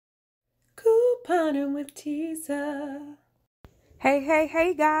Couponing with Tisa.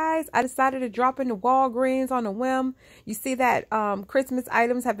 Hey guys, I decided to drop into Walgreens on a whim. You see that Christmas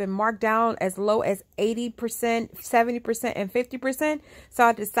items have been marked down as low as 80%, 70%, and 50%. So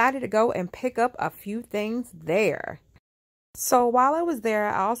I decided to go and pick up a few things there. So while I was there,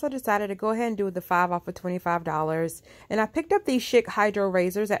 I also decided to go ahead and do the 5 off of $25. And I picked up these Chic Hydro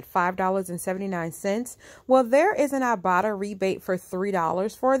Razors at $5.79. Well, there is an Ibotta rebate for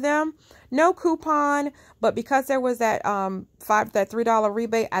 $3 for them. No coupon, but because there was that $3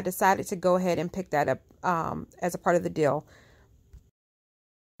 rebate, I decided to go ahead and pick that up as a part of the deal.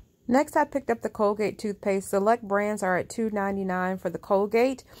 Next, I picked up the Colgate toothpaste. Select brands are at $2.99 for the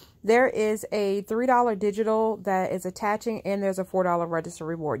Colgate. There is a $3 digital that is attaching, and there's a $4 register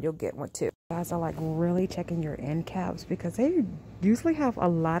reward. You'll get one too. You guys are like really checking your end caps because they usually have a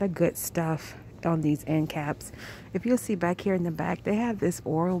lot of good stuff on these end caps. If you'll see back here in the back, they have this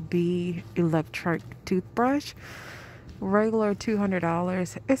Oral-B electric toothbrush. Regular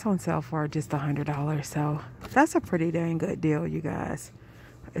 $200. It's on sale for just $100. So that's a pretty dang good deal, you guys.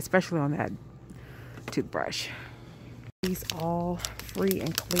 Especially on that toothbrush. These all free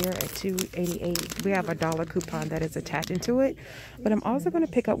and clear at $2.88. We have a $1 coupon that is attaching to it. But I'm also going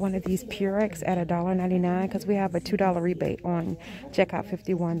to pick up one of these Purex at $1.99 because we have a $2 rebate on checkout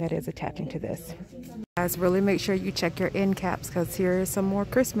 51 that is attaching to this. Guys, really make sure you check your end caps because here is some more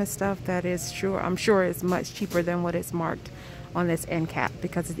Christmas stuff that is I'm sure is much cheaper than what is marked on this end cap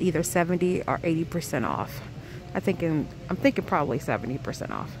because it's either 70 or 80% off. I'm thinking probably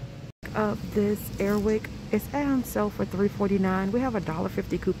 70% off. This Airwick is on sale for $3.49. We have a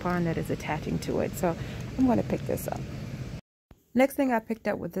 $1.50 coupon that is attaching to it, so I'm going to pick this up. Next thing I picked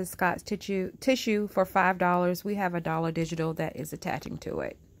up with this Scotch tissue for $5. We have a $1 digital that is attaching to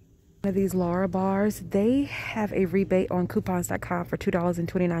it. One of these Laura bars, they have a rebate on coupons.com for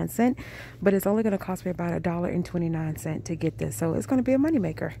 $2.29, but it's only going to cost me about $1.29 to get this, so it's going to be a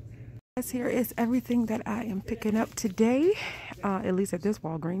moneymaker. Here is everything that I am picking up today, at least at this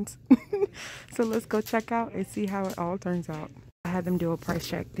Walgreens. So let's go check out and see how it all turns out. I had them do a price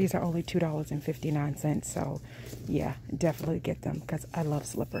check. These are only $2.59, so yeah, definitely get them because I love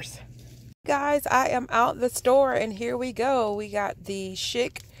slippers. Guys, I am out the store and here we go. We got the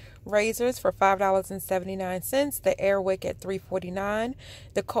Chic razors for $5.79, the Airwick at $3.49,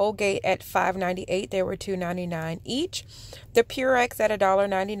 the Colgate at $5.98. They were $2.99 each. The Purex at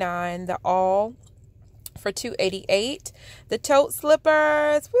 $1.99, the All for $2.88, the tote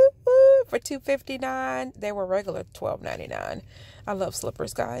slippers for $2.59. They were regular $12.99. I love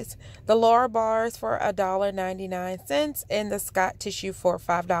slippers, guys. The Laura bars for $1.99 and the Scott tissue for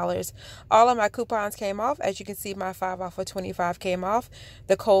 $5. All of my coupons came off. As you can see, my 5 off of 25 came off.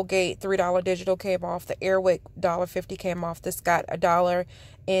 The Colgate $3 digital came off. The Airwick $1.50 came off. The Scott $1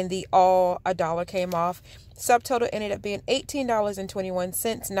 and the All $1 came off. Subtotal ended up being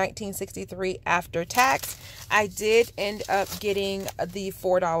 $18.21, $19.63 after tax. I did end up getting the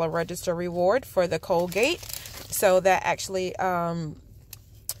 $4 register reward for the Colgate. So that actually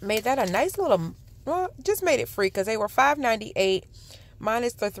made that a nice little, well, just made it free because they were $5.98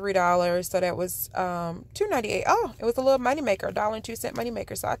 minus the $3. So that was $2.98. Oh, it was a little moneymaker, $1.02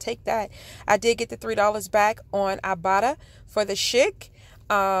 moneymaker. So I'll take that. I did get the $3 back on Ibotta for the Chic.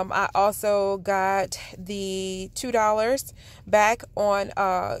 I also got the $2 back on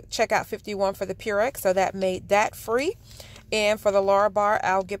checkout 51 for the Purex. So that made that free. And for the Laura bar,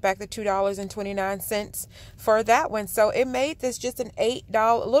 I'll get back the $2.29 for that one. So it made this just an $8,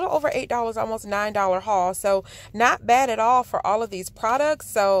 a little over $8, almost $9 haul. So not bad at all for all of these products.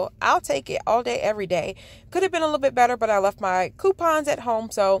 So I'll take it all day, every day. Could have been a little bit better, but I left my coupons at home.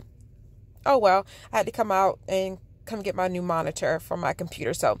 So, oh well, I had to come out and come get my new monitor for my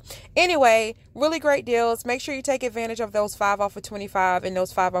computer. So anyway, really great deals. Make sure you take advantage of those 5 off of 25 and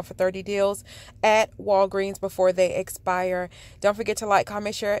those 5 off of 30 deals at Walgreens before they expire. Don't forget to like,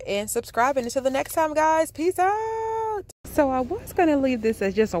 comment, share, and subscribe. And until the next time, guys, peace out. So I was going to leave this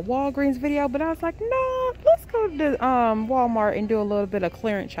as just a Walgreens video, but I was like, no, let's go to Walmart and do a little bit of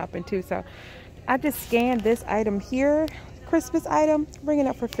clearance shopping too. So I just scanned this item here, Christmas item, bringing it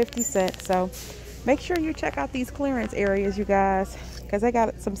up for 50 cents. So make sure you check out these clearance areas, you guys, because I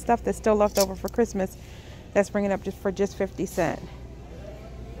got some stuff that's still left over for Christmas that's bringing up just 50 cents.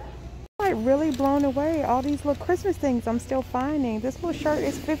 I'm like really blown away. All these little Christmas things I'm still finding. This little shirt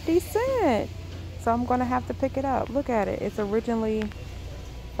is 50 cents. So I'm going to have to pick it up. Look at it. It's originally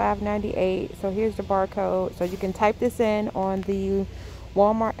 $5.98. So here's the barcode. So you can type this in on the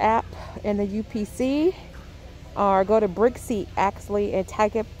Walmart app and the UPC. Or go to Brickseat actually and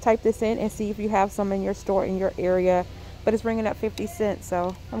type this in and see if you have some in your store in your area. But it's ringing up 50 cents,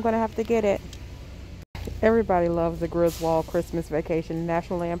 so I'm gonna have to get it. Everybody loves the Griswold Christmas Vacation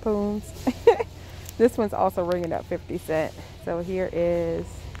National Lampoons. This one's also ringing up 50 cents. So here is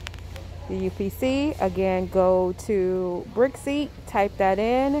the UPC. Again, go to Brickseat, type that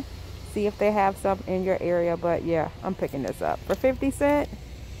in, see if they have some in your area. But yeah, I'm picking this up for 50 cents.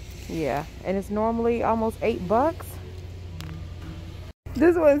 Yeah, and it's normally almost $8.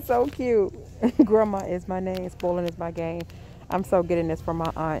 This one's so cute. Grandma is my name, spoiling is my game. I'm so getting this from my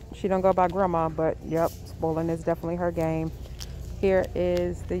aunt. She don't go by grandma, but yep, spoiling is definitely her game. Here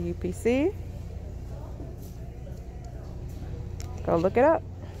is the UPC. Go look it up.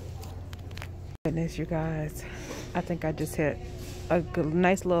 Goodness, you guys, I think I just hit a good,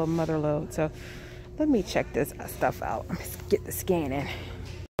 nice little mother load. So let me check this stuff out. Let's get the scanning.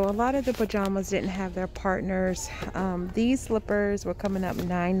 So a lot of the pajamas didn't have their partners. These slippers were coming up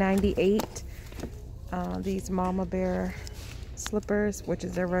 $9.98. These Mama Bear slippers, which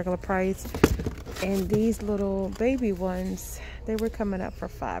is their regular price, and these little baby ones, they were coming up for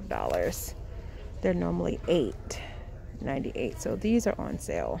 $5. They're normally $8.98. So these are on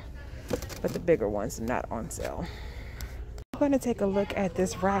sale, but the bigger ones are not on sale. I'm going to take a look at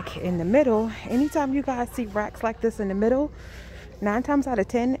this rack in the middle. Anytime you guys see racks like this in the middle, 9 times out of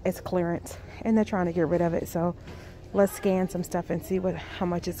 10 it's clearance and they're trying to get rid of it. So let's scan some stuff and see how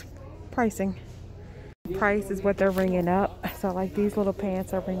much it's pricing. Price is what they're ringing up. So like these little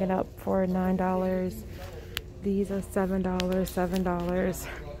pants are ringing up for $9. These are $7.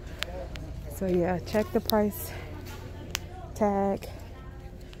 So yeah, check the price tag.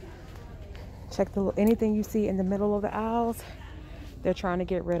 Check anything you see in the middle of the aisles, they're trying to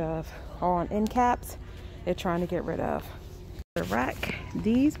get rid of. Or on end caps, they're trying to get rid of. The rack,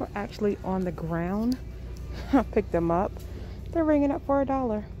 these were actually on the ground. I picked them up. They're ringing up for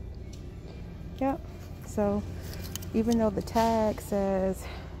 $1. Yep. So even though the tag says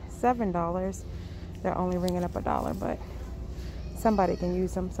 $7, they're only ringing up $1, but somebody can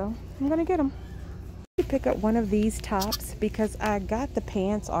use them, so I'm gonna get them. Pick up one of these tops because I got the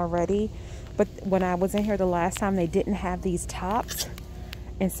pants already, but when I was in here the last time they didn't have these tops,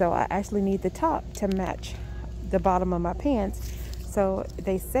 and so I actually need the top to match the bottom of my pants. So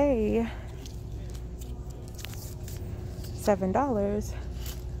they say $7,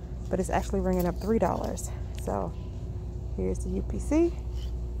 but it's actually ringing up $3. So here's the UPC.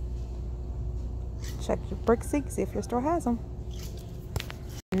 Check your Brickseat, see if your store has them.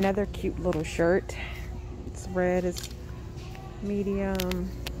 Another cute little shirt. It's red, it's medium.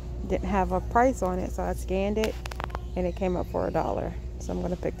 Didn't have a price on it, so I scanned it and it came up for $1. So I'm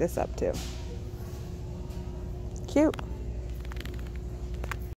gonna pick this up too. Cute.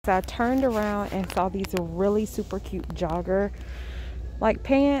 So I turned around and saw these really super cute jogger like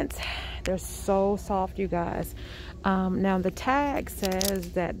pants. They're so soft, you guys. Now the tag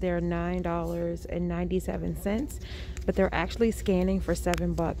says that they're $9.97, but they're actually scanning for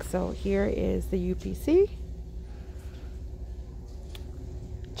 $7. So here is the UPC.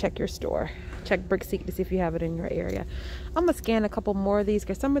 Check your store. Check Brickseat to see if you have it in your area. I'm gonna scan a couple more of these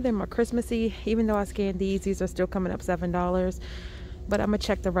because some of them are Christmassy. Even though I scanned these are still coming up $7. But I'm gonna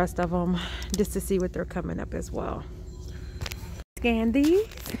check the rest of them just to see what they're coming up as well. Scan these,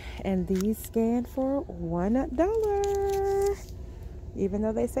 and these scan for $1, even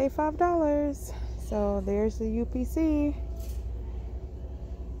though they say $5. So there's the UPC.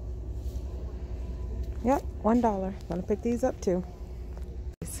 Yep, $1. Gonna pick these up too.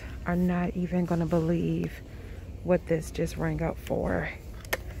 Are not even gonna believe what this just rang up for.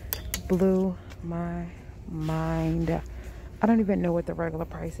 Blew my mind. I don't even know what the regular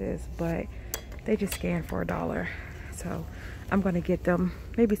price is, but they just scanned for $1. So I'm gonna get them,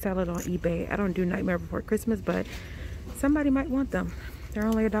 maybe sell it on eBay. I don't do Nightmare Before Christmas, but somebody might want them. They're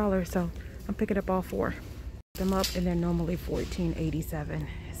only $1, so I'm picking up all 4. Them up, and they're normally $14.87.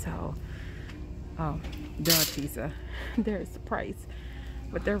 So, oh, duh, Tisa. There's the price.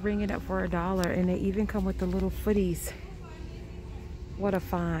 But they're ringing up for $1, and they even come with the little footies. What a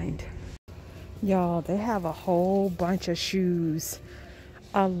find. Y'all, they have a whole bunch of shoes.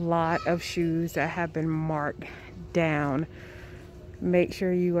 A lot of shoes that have been marked down. Make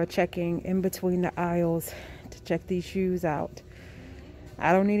sure you are checking in between the aisles to check these shoes out.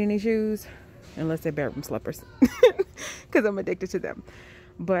 I don't need any shoes unless they're bedroom slippers because I'm addicted to them.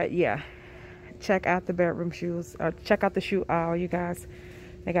 But yeah, check out the bedroom shoes, or check out the shoe aisle, you guys.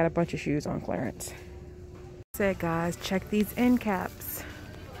 They got a bunch of shoes on clearance. Said, guys, check these end caps.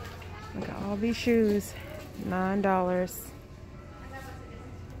 Look at all these shoes, $9.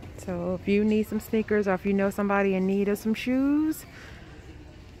 So if you need some sneakers, or if you know somebody in need of some shoes,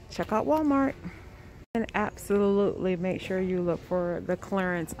 check out Walmart. And absolutely make sure you look for the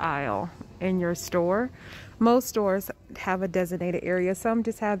clearance aisle. in your store. Most stores have a designated area. Some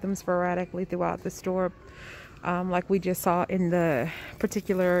just have them sporadically throughout the store, like we just saw in the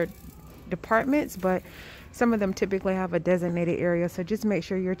particular departments, but some of them typically have a designated area. So just make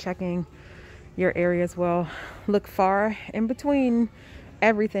sure you're checking your area as well. Look far in between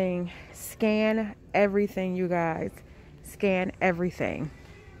everything. Scan everything, you guys. Scan everything.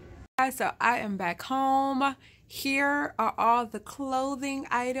 So I am back home. Here are all the clothing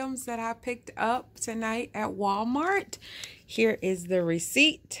items that I picked up tonight at Walmart. Here is the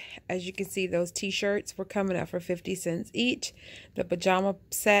receipt. As you can see, those t-shirts were coming up for 50 cents each. The pajama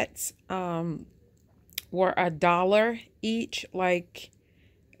sets were $1 each. Like,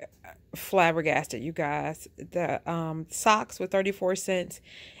 flabbergasted, you guys. The socks were 34 cents.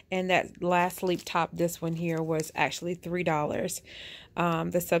 And that last sleep top, this one here, was actually $3.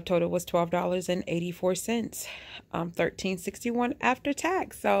 The subtotal was $12.84. $13.61 after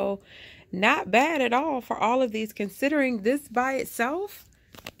tax. So not bad at all for all of these, considering this by itself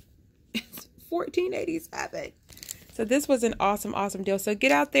is $14.87. So this was an awesome deal. So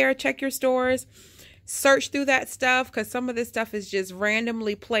get out there, check your stores. Search through that stuff, because some of this stuff is just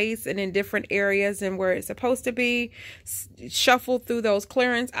randomly placed and in different areas and where it's supposed to be. Shuffle through those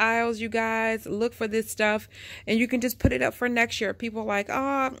clearance aisles, you guys. Look for this stuff, and you can just put it up for next year. People are like,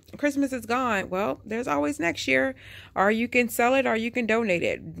 oh, Christmas is gone. Well, there's always next year, or you can sell it or you can donate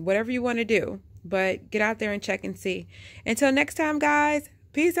it. Whatever you want to do. But get out there and check and see. Until next time, guys.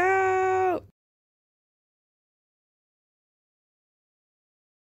 Peace out.